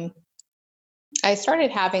 I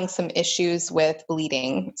started having some issues with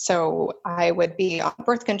bleeding. So I would be on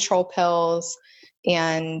birth control pills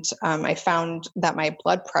And I found that my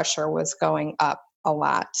blood pressure was going up a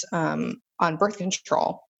lot on birth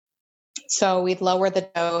control. So we'd lower the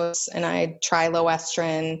dose and I'd try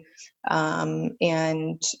Loestrin.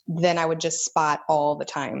 And then I would just spot all the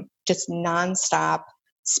time, just nonstop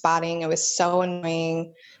spotting. It was so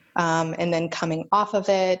annoying. And then coming off of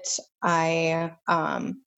it, I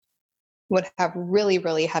would have really,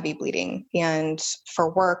 really heavy bleeding. And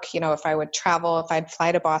for work, if I would travel, if I'd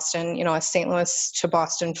fly to Boston, a St. Louis to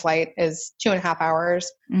Boston flight is 2.5 hours.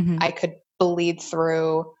 Mm-hmm. I could bleed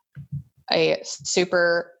through a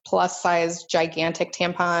super plus size gigantic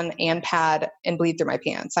tampon and pad and bleed through my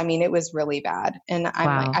pants. I mean, it was really bad. And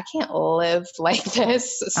I'm like, I can't live like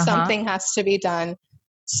this. Something has to be done.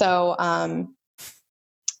 So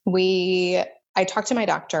I talked to my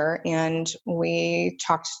doctor and we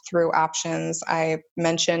talked through options. I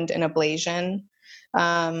mentioned an ablation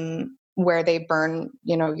where they burn,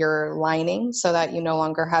 your lining so that you no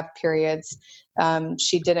longer have periods.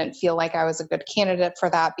 She didn't feel like I was a good candidate for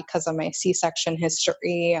that because of my C-section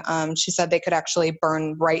history. She said they could actually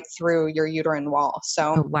burn right through your uterine wall.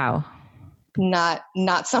 So wow. Not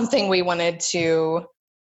something we wanted to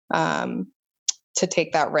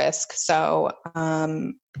take that risk. So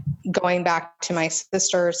going back to my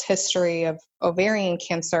sister's history of ovarian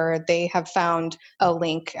cancer, they have found a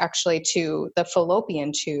link actually to the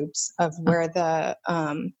fallopian tubes of where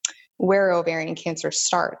where ovarian cancer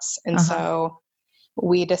starts. And so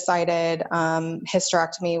we decided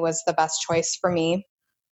hysterectomy was the best choice for me.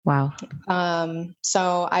 Wow.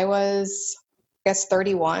 So I was,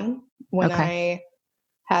 31 when I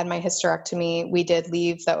had my hysterectomy. We did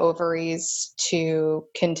leave the ovaries to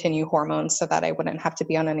continue hormones so that I wouldn't have to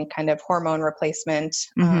be on any kind of hormone replacement.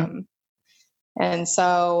 And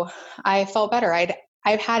so I felt better.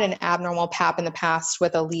 I've had an abnormal pap in the past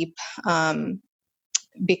with a LEEP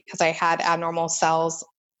because I had abnormal cells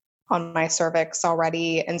on my cervix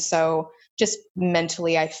already. And so just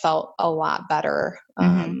mentally, I felt a lot better,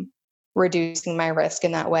 reducing my risk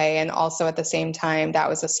in that way. And also at the same time, that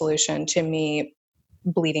was a solution to me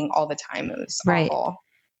bleeding all the time. It was awful.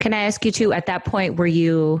 Can I ask you too, at that point, were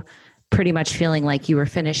you pretty much feeling like you were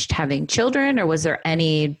finished having children, or was there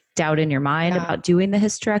any doubt in your mind about doing the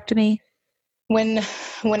hysterectomy? When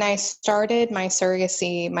I started my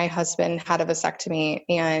surrogacy, my husband had a vasectomy,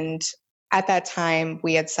 and at that time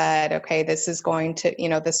we had said, okay, this is going to,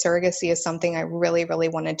 the surrogacy is something I really, really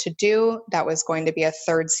wanted to do. That was going to be a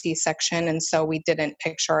third C-section. And so we didn't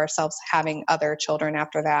picture ourselves having other children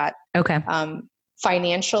after that. Okay.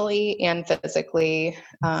 Financially and physically,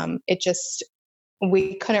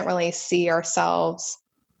 we couldn't really see ourselves,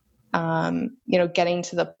 getting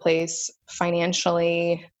to the place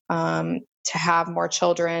financially, to have more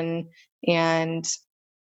children. And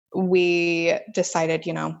we decided,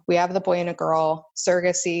 we have the boy and a girl,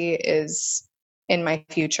 surrogacy is in my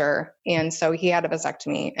future. And so he had a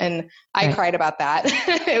vasectomy and I cried about that.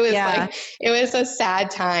 It was it was a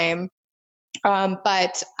sad time.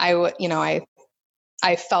 But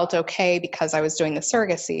I felt okay because I was doing the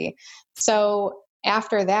surrogacy. So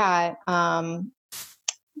after that, the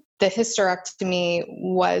hysterectomy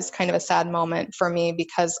was kind of a sad moment for me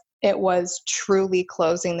because it was truly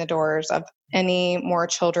closing the doors of any more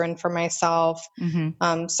children for myself.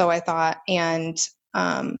 So I thought, and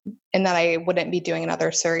that I wouldn't be doing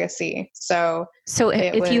another surrogacy. So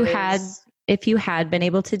if you had been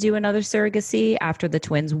able to do another surrogacy after the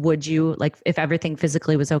twins, would you, like, if everything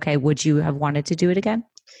physically was okay, would you have wanted to do it again?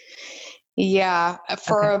 Yeah.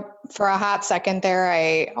 For a hot second there,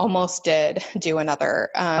 I almost did do another.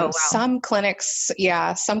 Some clinics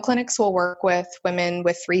will work with women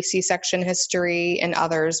with 3 C-section history and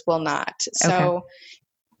others will not. So,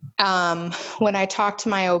 when I talked to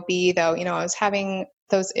my OB though, I was having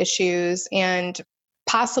those issues and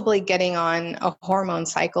possibly getting on a hormone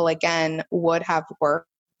cycle again would have worked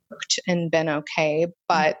and been okay.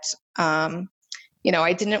 But,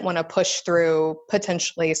 I didn't want to push through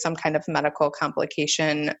potentially some kind of medical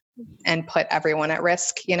complication and put everyone at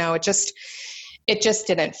risk. It just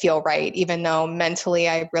didn't feel right, even though mentally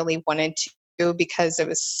I really wanted to, because it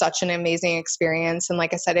was such an amazing experience. And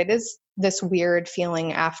like I said, it is this weird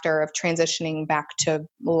feeling after of transitioning back to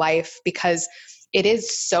life, because it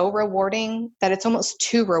is so rewarding that it's almost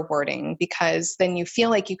too rewarding, because then you feel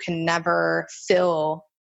like you can never fill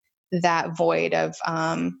that void of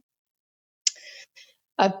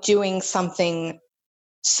doing something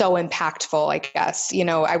so impactful, I guess.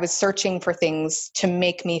 I was searching for things to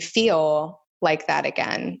make me feel like that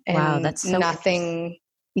again. And wow, that's so nothing.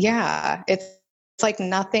 Yeah. It's like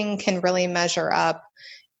nothing can really measure up,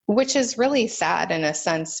 which is really sad in a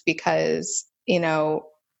sense, because,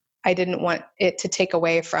 I didn't want it to take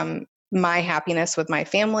away from my happiness with my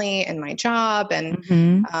family and my job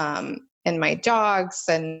and my dogs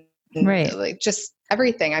and Right. like just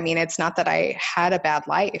everything. I mean, it's not that I had a bad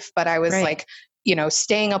life, but I was like,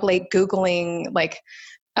 staying up late, Googling like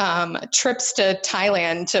trips to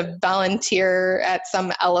Thailand to volunteer at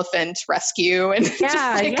some elephant rescue and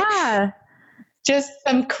just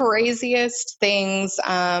some craziest things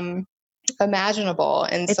imaginable.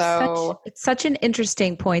 And it's such an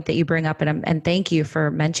interesting point that you bring up, and thank you for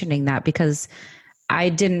mentioning that, because I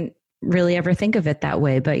didn't really ever think of it that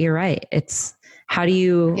way, but you're right. It's how do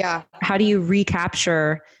you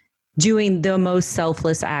recapture doing the most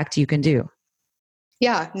selfless act you can do?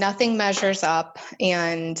 Yeah, nothing measures up,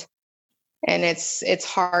 and it's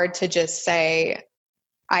hard to just say,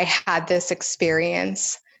 I had this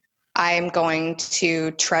experience, I'm going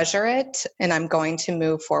to treasure it and I'm going to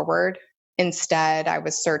move forward. Instead, I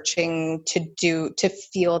was searching to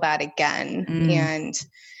feel that again. And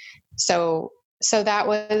so that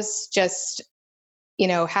was just,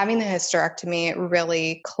 having the hysterectomy, it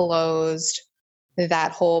really closed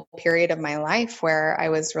that whole period of my life where I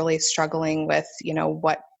was really struggling with,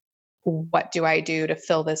 what do I do to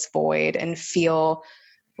fill this void and feel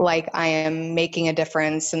like I am making a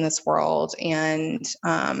difference in this world, and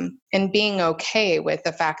being okay with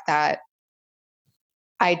the fact that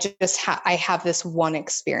I just I have this one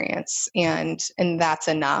experience, and that's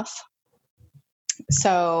enough.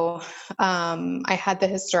 So I had the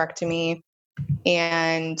hysterectomy,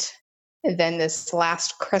 and then this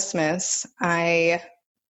last Christmas,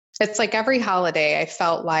 it's like every holiday, I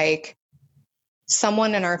felt like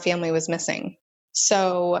someone in our family was missing.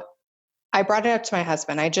 So I brought it up to my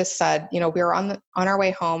husband. I just said, we were on our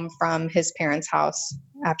way home from his parents' house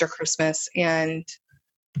after Christmas, and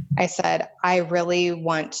I said, I really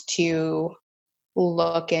want to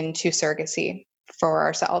look into surrogacy for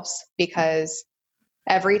ourselves, because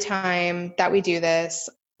every time that we do this,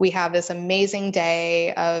 we have this amazing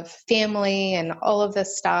day of family and all of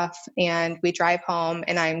this stuff, and we drive home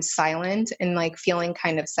and I'm silent and like feeling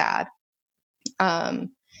kind of sad. And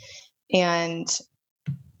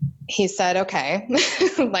he said, okay,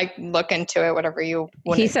 like look into it, whatever you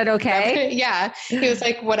want. He said, okay. Whatever. Yeah. He was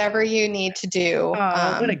like, whatever you need to do.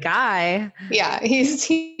 Oh, what a guy. Yeah. He's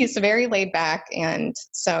very laid back. And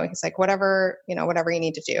so he's like, whatever you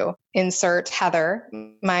need to do. Insert Heather,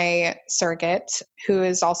 my surrogate, who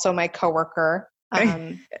is also my coworker.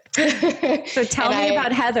 So tell me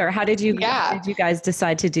about Heather. How did you guys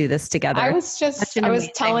decide to do this together? I was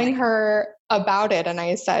telling her about it, and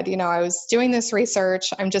I said, I was doing this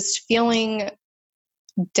research. I'm just feeling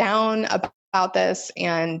down about this,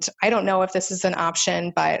 and I don't know if this is an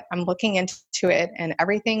option, but I'm looking into it, and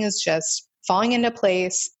everything is just falling into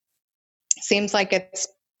place. Seems like it's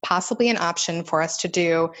possibly an option for us to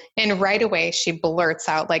do. And right away, she blurts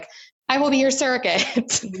out like, I will be your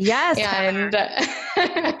surrogate. Yes. And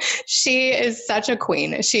she is such a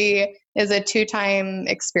queen. She is a 2-time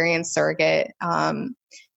experienced surrogate.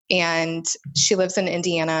 And she lives in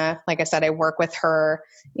Indiana. Like I said, I work with her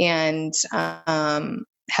and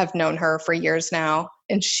have known her for years now.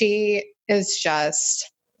 And she is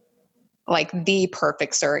just like the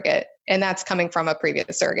perfect surrogate. And that's coming from a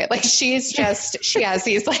previous surrogate. Like she has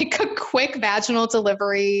these like quick vaginal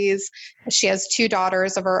deliveries. She has 2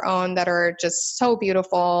 daughters of her own that are just so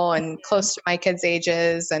beautiful and close to my kids'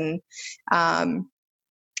 ages. And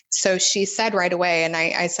so she said right away, and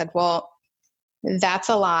I said, well, that's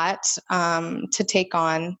a lot to take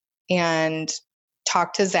on, and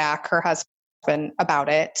talk to Zach, her husband, about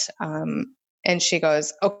it. And she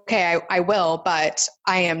goes, okay, I will, but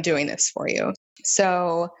I am doing this for you.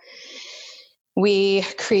 So we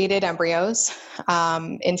created embryos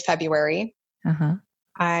in February. Uh-huh.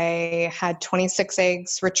 I had 26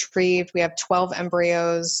 eggs retrieved. We have 12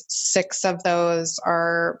 embryos. 6 of those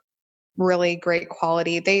are really great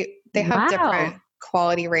quality. They have different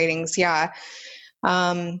quality ratings. Yeah.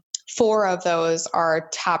 4 of those are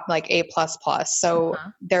top like A++. So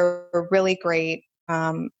they're really great.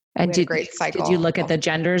 And did you look at the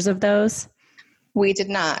genders of those? We did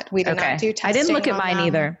not. We did not do testing. I didn't look at mine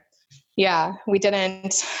either. Yeah, we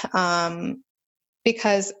didn't,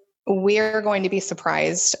 because we're going to be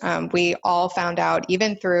surprised. We all found out,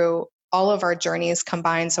 even through all of our journeys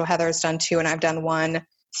combined. So Heather's done 2 and I've done 1.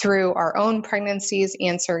 Through our own pregnancies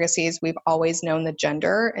and surrogacies, we've always known the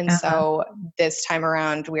gender. And so this time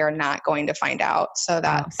around, we are not going to find out. So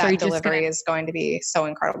that delivery is going to be so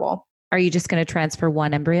incredible. Are you just going to transfer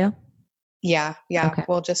 1 embryo? Yeah. Okay.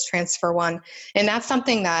 We'll just transfer 1. And that's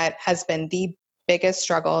something that has been the biggest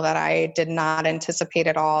struggle that I did not anticipate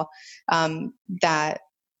at all. That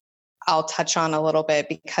I'll touch on a little bit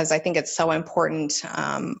because I think it's so important.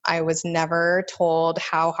 I was never told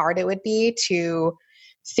how hard it would be to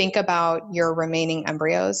think about your remaining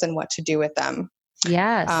embryos and what to do with them.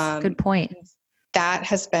 Yes, good point. That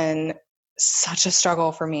has been such a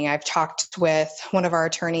struggle for me. I've talked with one of our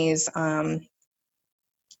attorneys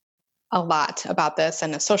a lot about this,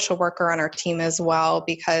 and a social worker on our team as well,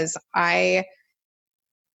 because I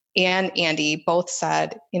and Andy both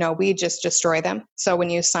said, we just destroy them. So when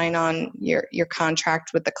you sign on your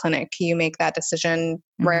contract with the clinic, you make that decision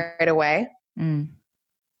right away.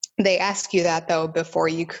 They ask you that though before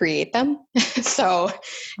you create them. So,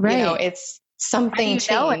 it's something changed.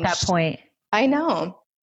 How do you know at that point? I know.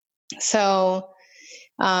 So,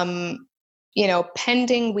 pending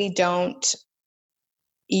we don't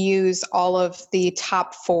use all of the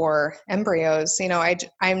top 4 embryos,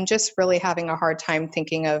 I'm just really having a hard time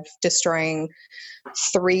thinking of destroying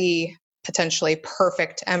 3 potentially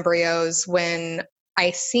perfect embryos when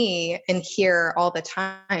I see and hear all the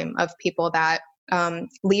time of people that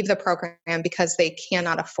leave the program because they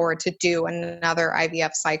cannot afford to do another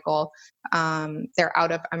IVF cycle. They're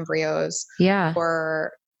out of embryos. Yeah.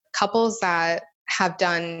 Or couples that have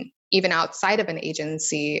done, even outside of an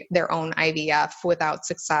agency, their own IVF without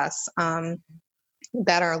success,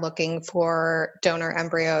 that are looking for donor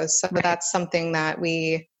embryos. So that's something that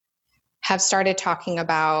we have started talking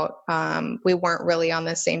about. We weren't really on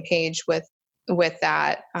the same page with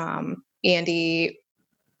that. Andy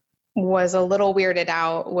was a little weirded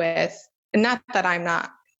out with, not that I'm not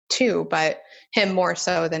too, but him more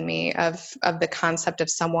so than me, of the concept of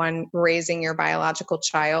someone raising your biological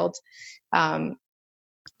child.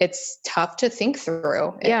 It's tough to think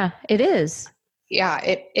through. It is. Yeah.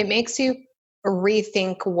 It makes you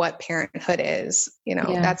rethink what parenthood is.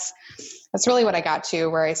 That's really what I got to,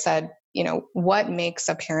 where I said, what makes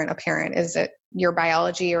a parent a parent? Is it your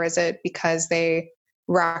biology, or is it because they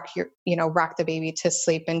rock the baby to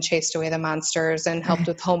sleep and chased away the monsters and helped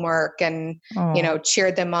with homework and,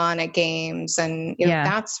 cheered them on at games. And,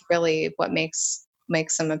 that's really what makes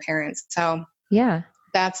them a parent. So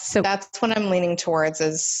that's what I'm leaning towards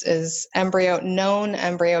is known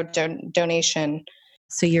embryo donation.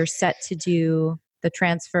 So you're set to do the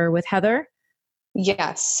transfer with Heather?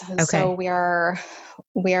 Yes. Okay. So we are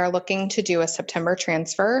looking to do a September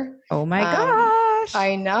transfer. Oh my gosh.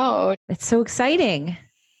 I know. It's so exciting.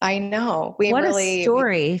 I know. What a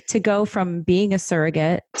story to go from being a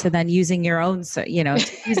surrogate to then using your own, to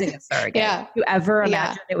using a surrogate. Yeah. Did you ever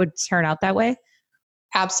imagine it would turn out that way?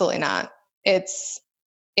 Absolutely not. It's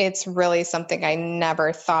really something I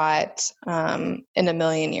never thought in a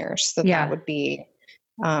million years that would be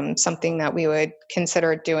something that we would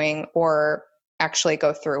consider doing or actually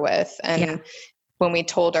go through with. And when we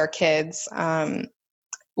told our kids,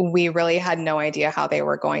 we really had no idea how they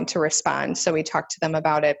were going to respond. So we talked to them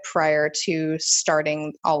about it prior to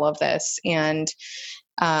starting all of this. And,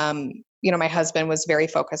 my husband was very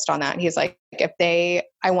focused on that. He's like,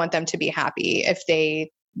 I want them to be happy. If they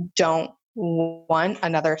don't want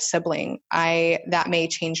another sibling, that may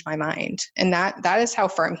change my mind. And that is how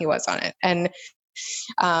firm he was on it. And,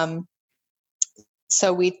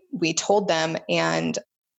 so we told them, and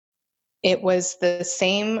it was the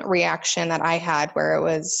same reaction that I had, where it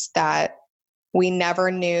was that we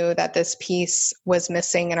never knew that this piece was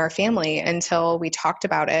missing in our family until we talked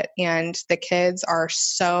about it. And the kids are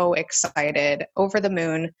so excited, over the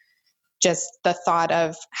moon, just the thought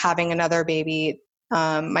of having another baby.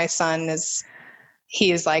 My son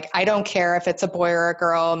he's like, I don't care if it's a boy or a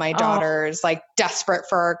girl. My daughter's like desperate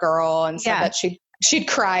for a girl, and said that she'd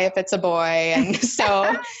cry if it's a boy. And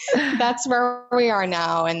so that's where we are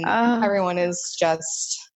now. And everyone is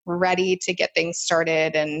just ready to get things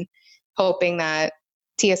started and hoping that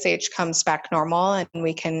TSH comes back normal and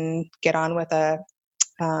we can get on with a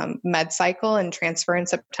med cycle and transfer in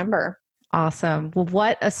September. Awesome. Well,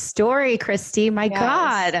 what a story, Christy. My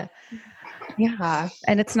God. Yeah.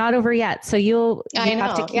 And it's not over yet. So you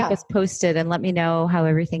have to keep us posted and let me know how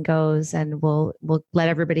everything goes, and we'll let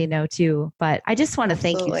everybody know too. But I just want to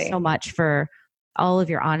thank you so much for all of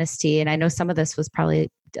your honesty. And I know some of this was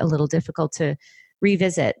probably a little difficult to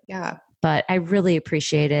revisit. Yeah. But I really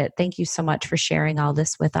appreciate it. Thank you so much for sharing all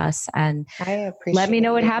this with us. And I appreciate let me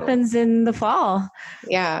know what happens in the fall.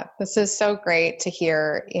 Yeah. This is so great to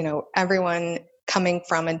hear, everyone coming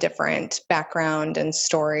from a different background and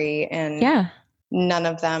story, and none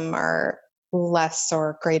of them are less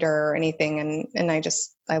or greater or anything. And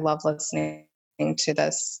I love listening to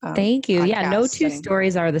this. Thank you. Yeah, no podcast. two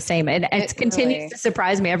stories are the same. And it continues really to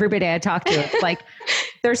surprise me every day I talk to. It's like,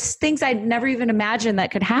 there's things I'd never even imagined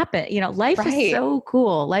that could happen. You know, life is so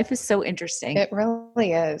cool. Life is so interesting. It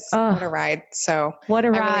really is. What a ride. So what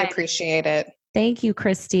a ride. I really appreciate it. Thank you,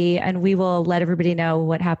 Christy. And we will let everybody know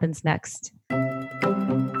what happens next.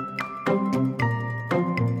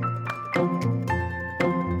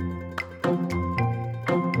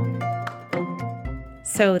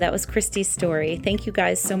 So that was Christy's story. Thank you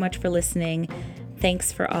guys so much for listening.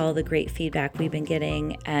 Thanks for all the great feedback we've been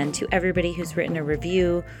getting. And to everybody who's written a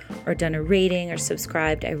review or done a rating or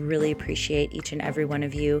subscribed, I really appreciate each and every one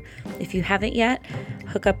of you. If you haven't yet,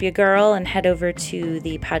 hook up your girl and head over to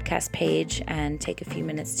the podcast page and take a few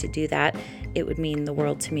minutes to do that. It would mean the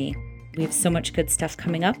world to me. We have so much good stuff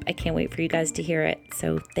coming up. I can't wait for you guys to hear it.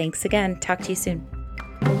 So thanks again. Talk to you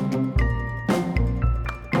soon.